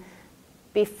lane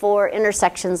before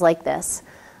intersections like this.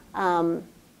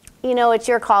 It's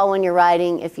your call when you're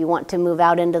riding if you want to move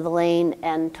out into the lane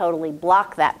and totally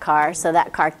block that car so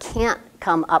that car can't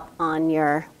come up on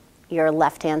your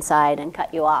left-hand side and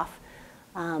cut you off.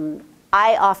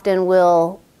 I often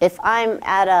will, if I'm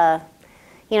at a,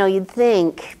 you'd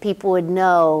think people would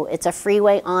know it's a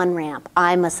freeway on-ramp.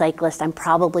 I'm a cyclist. I'm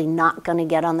probably not going to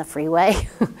get on the freeway.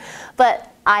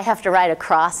 But I have to ride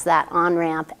across that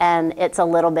on-ramp, and it's a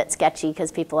little bit sketchy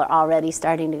because people are already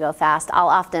starting to go fast. I'll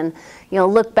often,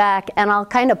 look back, and I'll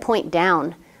kind of point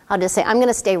down. I'll just say, I'm going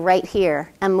to stay right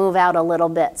here and move out a little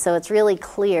bit. So it's really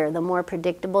clear. The more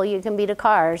predictable you can be to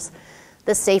cars,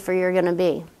 the safer you're going to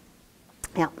be.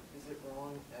 Yeah.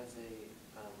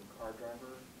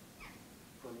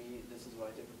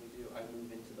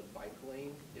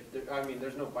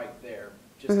 There's no bike there,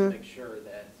 just to make sure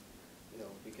that,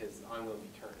 because I'm going to be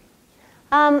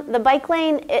turning. The bike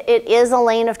lane, it is a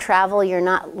lane of travel. You're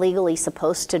not legally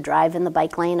supposed to drive in the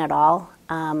bike lane at all.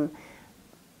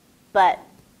 But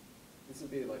this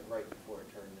would be like right before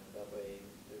a turn. That way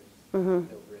there's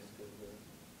no risk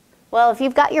of well, if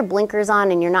you've got your blinkers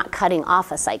on and you're not cutting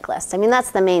off a cyclist,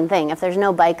 that's the main thing. If there's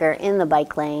no biker in the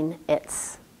bike lane,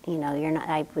 it's, you're not,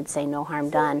 I would say no harm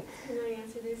done. Can I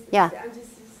answer this? Yeah.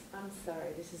 I'm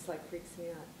sorry, this just freaks me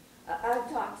out. I've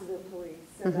talked to the police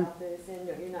about this, and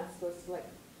you're not supposed to,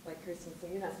 like Kirsten said,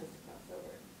 you're not supposed to cross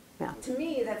over. Yeah. To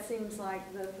me, that seems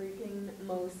like the freaking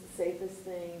most safest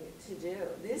thing to do.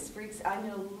 This freaks, I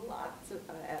know lots of,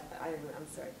 I'm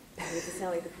sorry, I hate to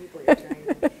sound like the people you're trying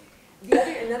to.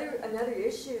 Another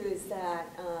issue is that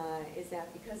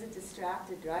because of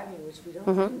distracted driving, which we don't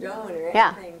condone or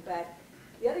Yeah. anything, but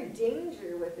the other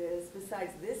danger with this,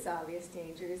 besides this obvious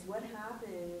danger, is what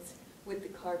happens with the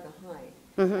car behind.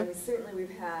 I mean, certainly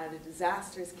we've had a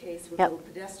disastrous case with little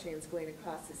pedestrians going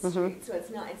across the street. So it's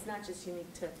not just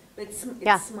unique to, but it's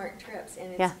smart trips,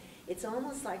 and it's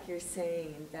almost like you're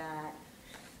saying that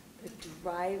the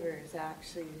drivers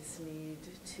actually just need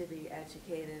to be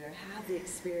educated or have the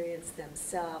experience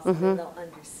themselves, so that they'll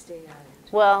understand.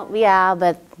 Well, yeah,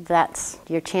 but that's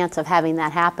your chance of having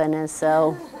that happen is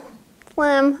so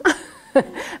slim.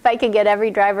 If I could get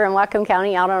every driver in Whatcom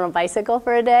County out on a bicycle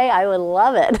for a day, I would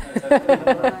love it.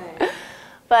 Right.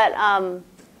 But,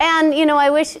 and, you know, I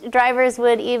wish drivers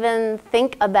would even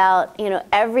think about, you know,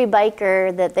 every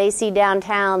biker that they see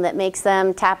downtown that makes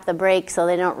them tap the brakes so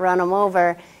they don't run them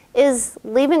over is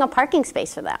leaving a parking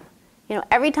space for them. You know,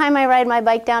 every time I ride my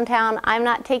bike downtown, I'm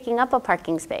not taking up a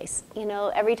parking space. You know,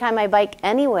 every time I bike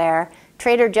anywhere,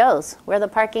 Trader Joe's, where the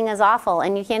parking is awful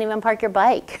and you can't even park your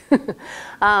bike.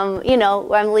 You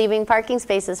know, I'm leaving parking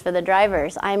spaces for the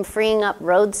drivers. I'm freeing up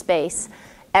road space.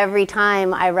 Every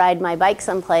time I ride my bike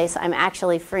someplace, I'm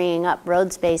actually freeing up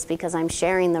road space because I'm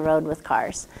sharing the road with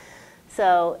cars.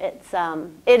 So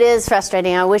it is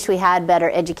frustrating. I wish we had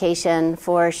better education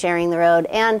for sharing the road.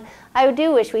 And I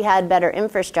do wish we had better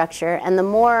infrastructure. And the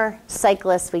more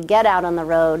cyclists we get out on the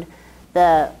road,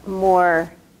 the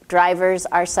more drivers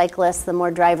are cyclists, the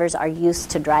more drivers are used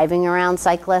to driving around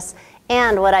cyclists.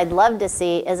 And what I'd love to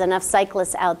see is enough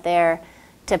cyclists out there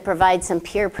to provide some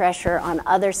peer pressure on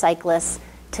other cyclists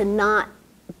to not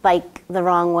bike the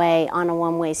wrong way on a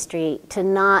one-way street, to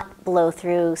not blow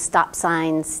through stop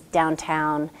signs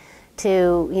downtown,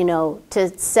 to, you know, to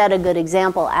set a good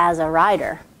example as a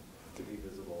rider. To be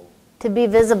visible. To be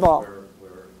visible.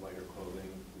 Wear lighter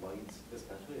clothing, lights,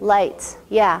 especially. Lights,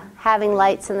 yeah, having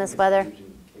lights in this weather. In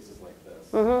cases like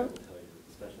this, I will tell you,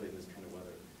 especially in this kind of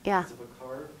weather. Yeah. Because if a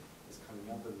car is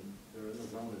coming up and they're in the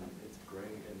zone and it's gray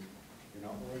and you're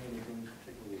not wearing anything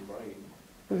particularly bright,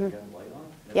 but you have light on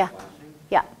and it's flashing,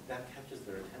 that catches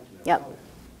their attention. And oh,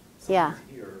 someone's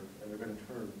here and they're going to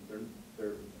turn.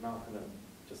 They're not going to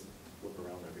just look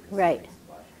around there because something's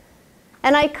flashing.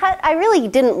 And I really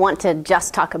didn't want to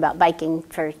just talk about biking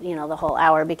for, you know, the whole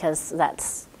hour because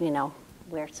that's, you know,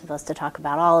 we're supposed to talk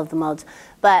about all of the modes.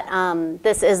 But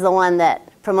this is the one that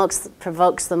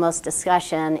provokes the most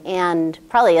discussion, and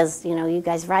probably as, you know, you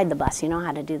guys ride the bus, you know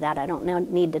how to do that. I don't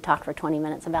need to talk for 20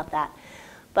 minutes about that.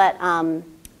 But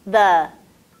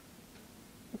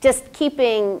just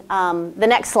keeping the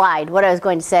next slide, what I was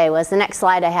going to say was the next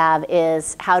slide I have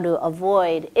is how to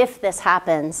avoid, if this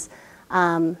happens,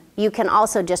 you can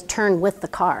also just turn with the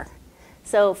car.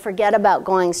 So forget about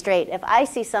going straight. If I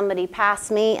see somebody pass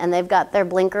me and they've got their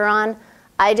blinker on,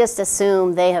 I just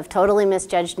assume they have totally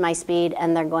misjudged my speed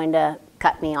and they're going to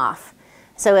cut me off.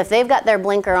 So if they've got their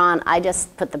blinker on, I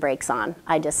just put the brakes on.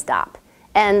 I just stop.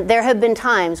 And there have been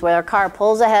times where a car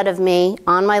pulls ahead of me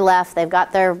on my left, they've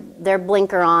got their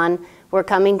blinker on, we're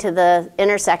coming to the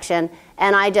intersection,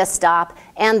 and I just stop,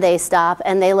 and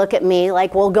they look at me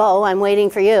like, well, go, I'm waiting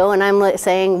for you, and I'm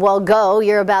saying, well, go,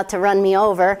 you're about to run me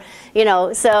over, you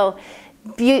know, so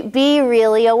be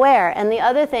really aware. And the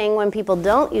other thing, when people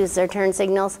don't use their turn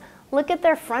signals, look at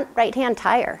their front right-hand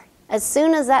tire. As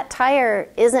soon as that tire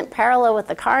isn't parallel with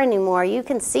the car anymore, you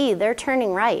can see they're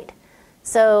turning right.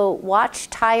 So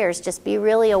watch tires, just be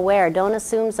really aware. Don't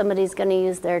assume somebody's going to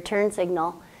use their turn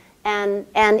signal. And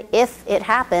if it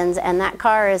happens and that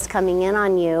car is coming in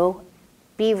on you,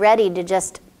 be ready to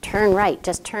just turn right.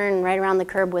 Just turn right around the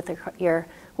curb with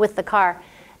the car.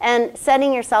 And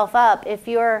setting yourself up, if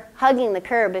you're hugging the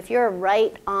curb, if you're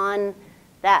right on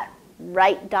that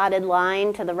right dotted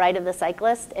line to the right of the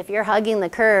cyclist, if you're hugging the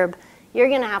curb, you're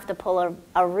going to have to pull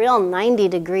a real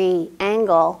 90-degree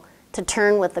angle to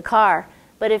turn with the car.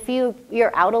 But if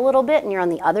you're out a little bit and you're on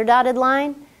the other dotted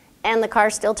line and the car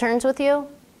still turns with you,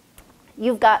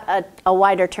 you've got a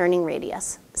wider turning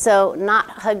radius. So not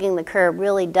hugging the curb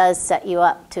really does set you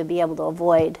up to be able to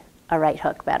avoid a right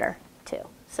hook better too.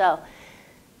 So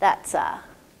that's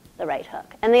the right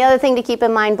hook. And the other thing to keep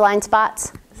in mind, blind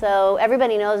spots. So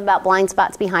everybody knows about blind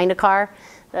spots behind a car.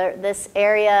 This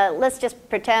area, let's just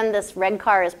pretend this red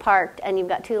car is parked and you've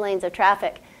got 2 lanes of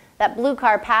traffic. That blue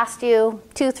car passed you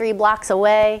 2-3 blocks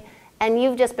away, and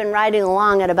you've just been riding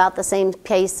along at about the same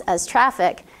pace as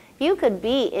traffic. You could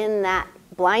be in that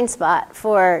blind spot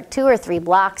for 2 or 3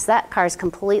 blocks. That car's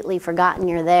completely forgotten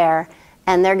you're there,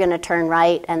 and they're going to turn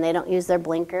right, and they don't use their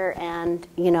blinker, and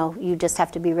you know, you just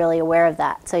have to be really aware of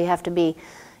that. So you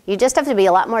just have to be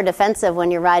a lot more defensive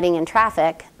when you're riding in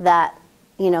traffic, that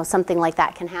something like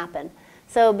that can happen.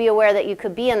 So be aware that you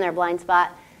could be in their blind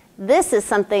spot. This is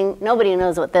something, nobody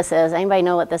knows what this is. Anybody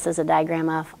know what this is a diagram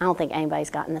of? I don't think anybody's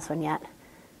gotten this one yet.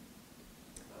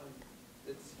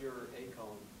 It's your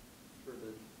A-cone for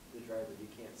the driver. You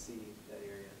can't see that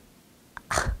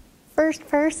area. First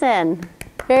person.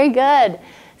 Very good.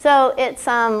 So it's,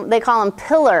 they call them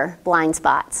pillar blind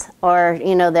spots, or,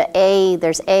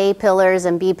 there's A pillars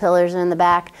and B pillars in the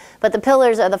back. But the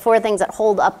pillars are the 4 things that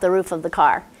hold up the roof of the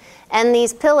car. And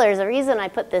these pillars, the reason I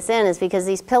put this in is because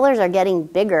these pillars are getting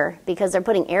bigger because they're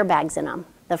putting airbags in them.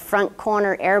 The front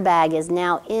corner airbag is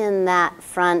now in that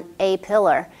front A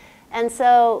pillar. And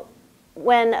so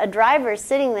when a driver is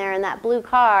sitting there in that blue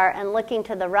car and looking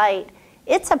to the right,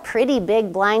 it's a pretty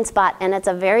big blind spot, and it's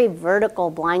a very vertical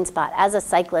blind spot. As a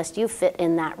cyclist, you fit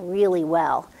in that really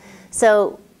well.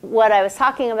 So what I was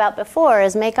talking about before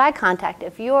is make eye contact.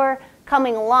 If you're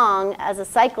coming along as a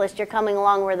cyclist, you're coming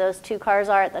along where those 2 cars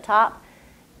are at the top,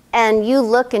 and you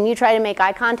look and you try to make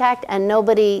eye contact and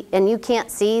you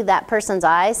can't see that person's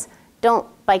eyes, don't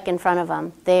bike in front of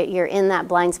them. You're in that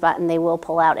blind spot and they will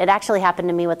pull out. It actually happened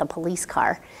to me with a police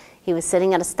car. He was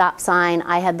sitting at a stop sign.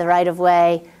 I had the right of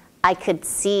way. I couldn't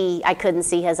see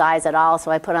his eyes at all, so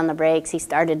I put on the brakes. He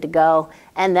started to go,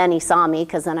 and then he saw me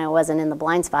because then I wasn't in the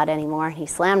blind spot anymore. He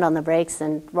slammed on the brakes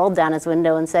and rolled down his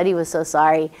window and said he was so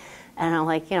sorry. And I'm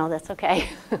like, that's okay.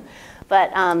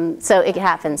 But so it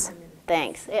happens.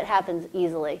 Thanks. It happens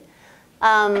easily.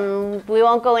 We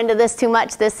won't go into this too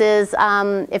much. This is,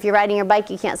 if you're riding your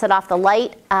bike, you can't set off the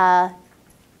light.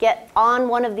 Get on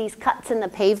one of these cuts in the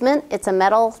pavement. It's a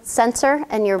metal sensor,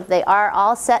 and they are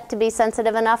all set to be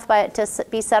sensitive enough to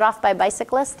be set off by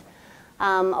bicyclists.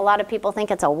 A lot of people think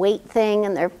it's a weight thing,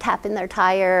 and they're tapping their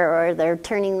tire, or they're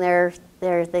turning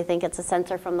they think it's a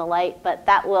sensor from the light, but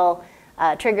that will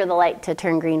trigger the light to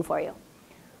turn green for you.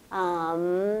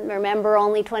 Remember,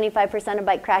 only 25% of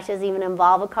bike crashes even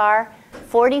involve a car.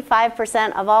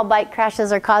 45% of all bike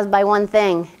crashes are caused by one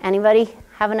thing. Anybody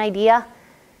have an idea?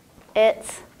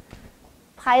 It's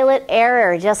pilot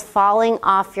error, just falling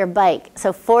off your bike.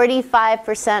 So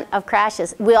 45% of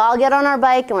crashes. We all get on our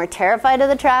bike and we're terrified of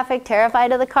the traffic,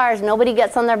 terrified of the cars. Nobody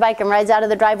gets on their bike and rides out of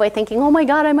the driveway thinking, oh my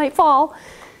God, I might fall.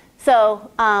 So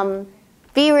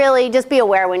just be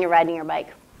aware when you're riding your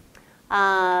bike.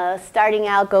 Starting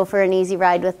out, go for an easy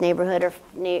ride with neighborhood or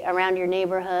around your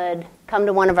neighborhood. Come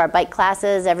to one of our bike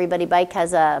classes. Everybody Bike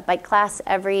has a bike class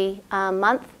every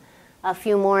month, a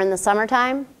few more in the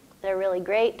summertime. They're really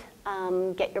great.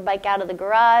 Get your bike out of the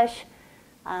garage.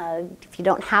 If you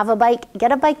don't have a bike,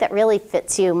 get a bike that really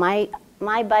fits you. My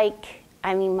bike,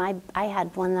 I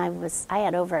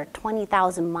had over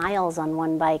 20,000 miles on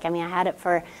one bike. I had it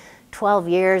for 12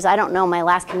 years. I don't know my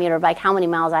last commuter bike, how many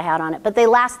miles I had on it, but they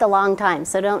last a long time,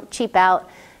 so don't cheap out.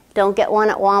 Don't get one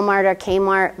at Walmart or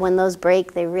Kmart. When those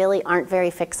break, they really aren't very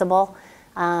fixable.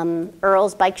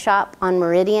 Earl's Bike Shop on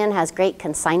Meridian has great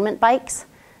consignment bikes,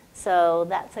 so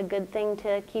that's a good thing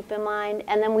to keep in mind.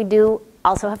 And then we do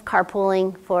also have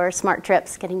carpooling for smart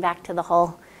trips, getting back to the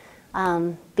whole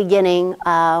beginning,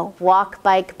 walk,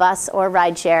 bike, bus, or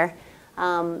rideshare.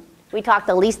 We talk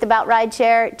the least about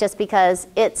rideshare just because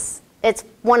it's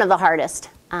one of the hardest.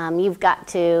 You've got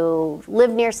to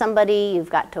live near somebody, you've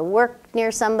got to work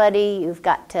near somebody, you've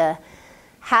got to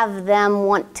have them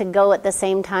want to go at the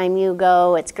same time you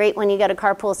go. It's great when you get a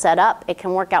carpool set up. It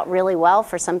can work out really well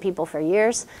for some people for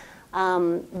years.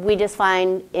 We just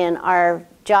find in our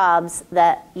jobs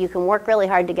that you can work really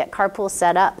hard to get carpools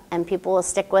set up and people will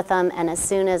stick with them, and as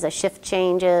soon as a shift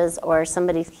changes or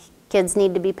somebody's kids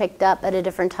need to be picked up at a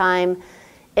different time,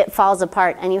 it falls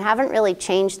apart and you haven't really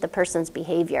changed the person's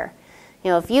behavior.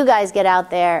 If you guys get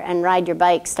out there and ride your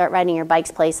bikes, start riding your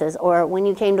bikes places, or when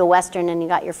you came to Western and you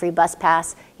got your free bus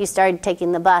pass, you started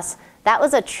taking the bus, that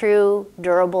was a true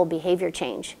durable behavior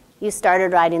change. You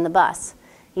started riding the bus.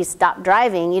 You stopped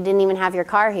driving, you didn't even have your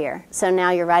car here, so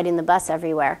now you're riding the bus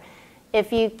everywhere.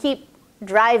 If you keep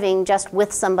driving just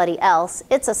with somebody else,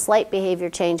 it's a slight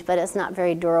behavior change, but it's not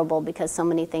very durable because so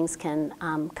many things can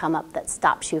come up that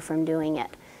stops you from doing it.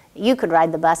 You could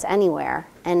ride the bus anywhere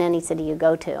in any city you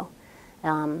go to.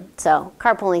 So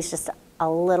carpooling is just a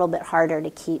little bit harder to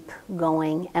keep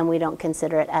going, and we don't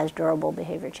consider it as durable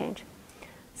behavior change.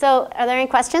 So are there any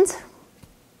questions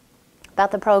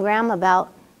about the program,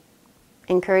 about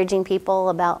encouraging people,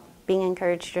 about being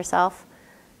encouraged yourself?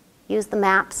 Use the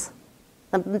maps.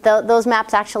 Those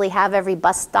maps actually have every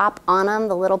bus stop on them.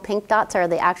 The little pink dots are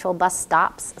the actual bus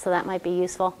stops, so that might be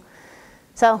useful.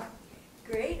 So,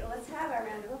 great. Well,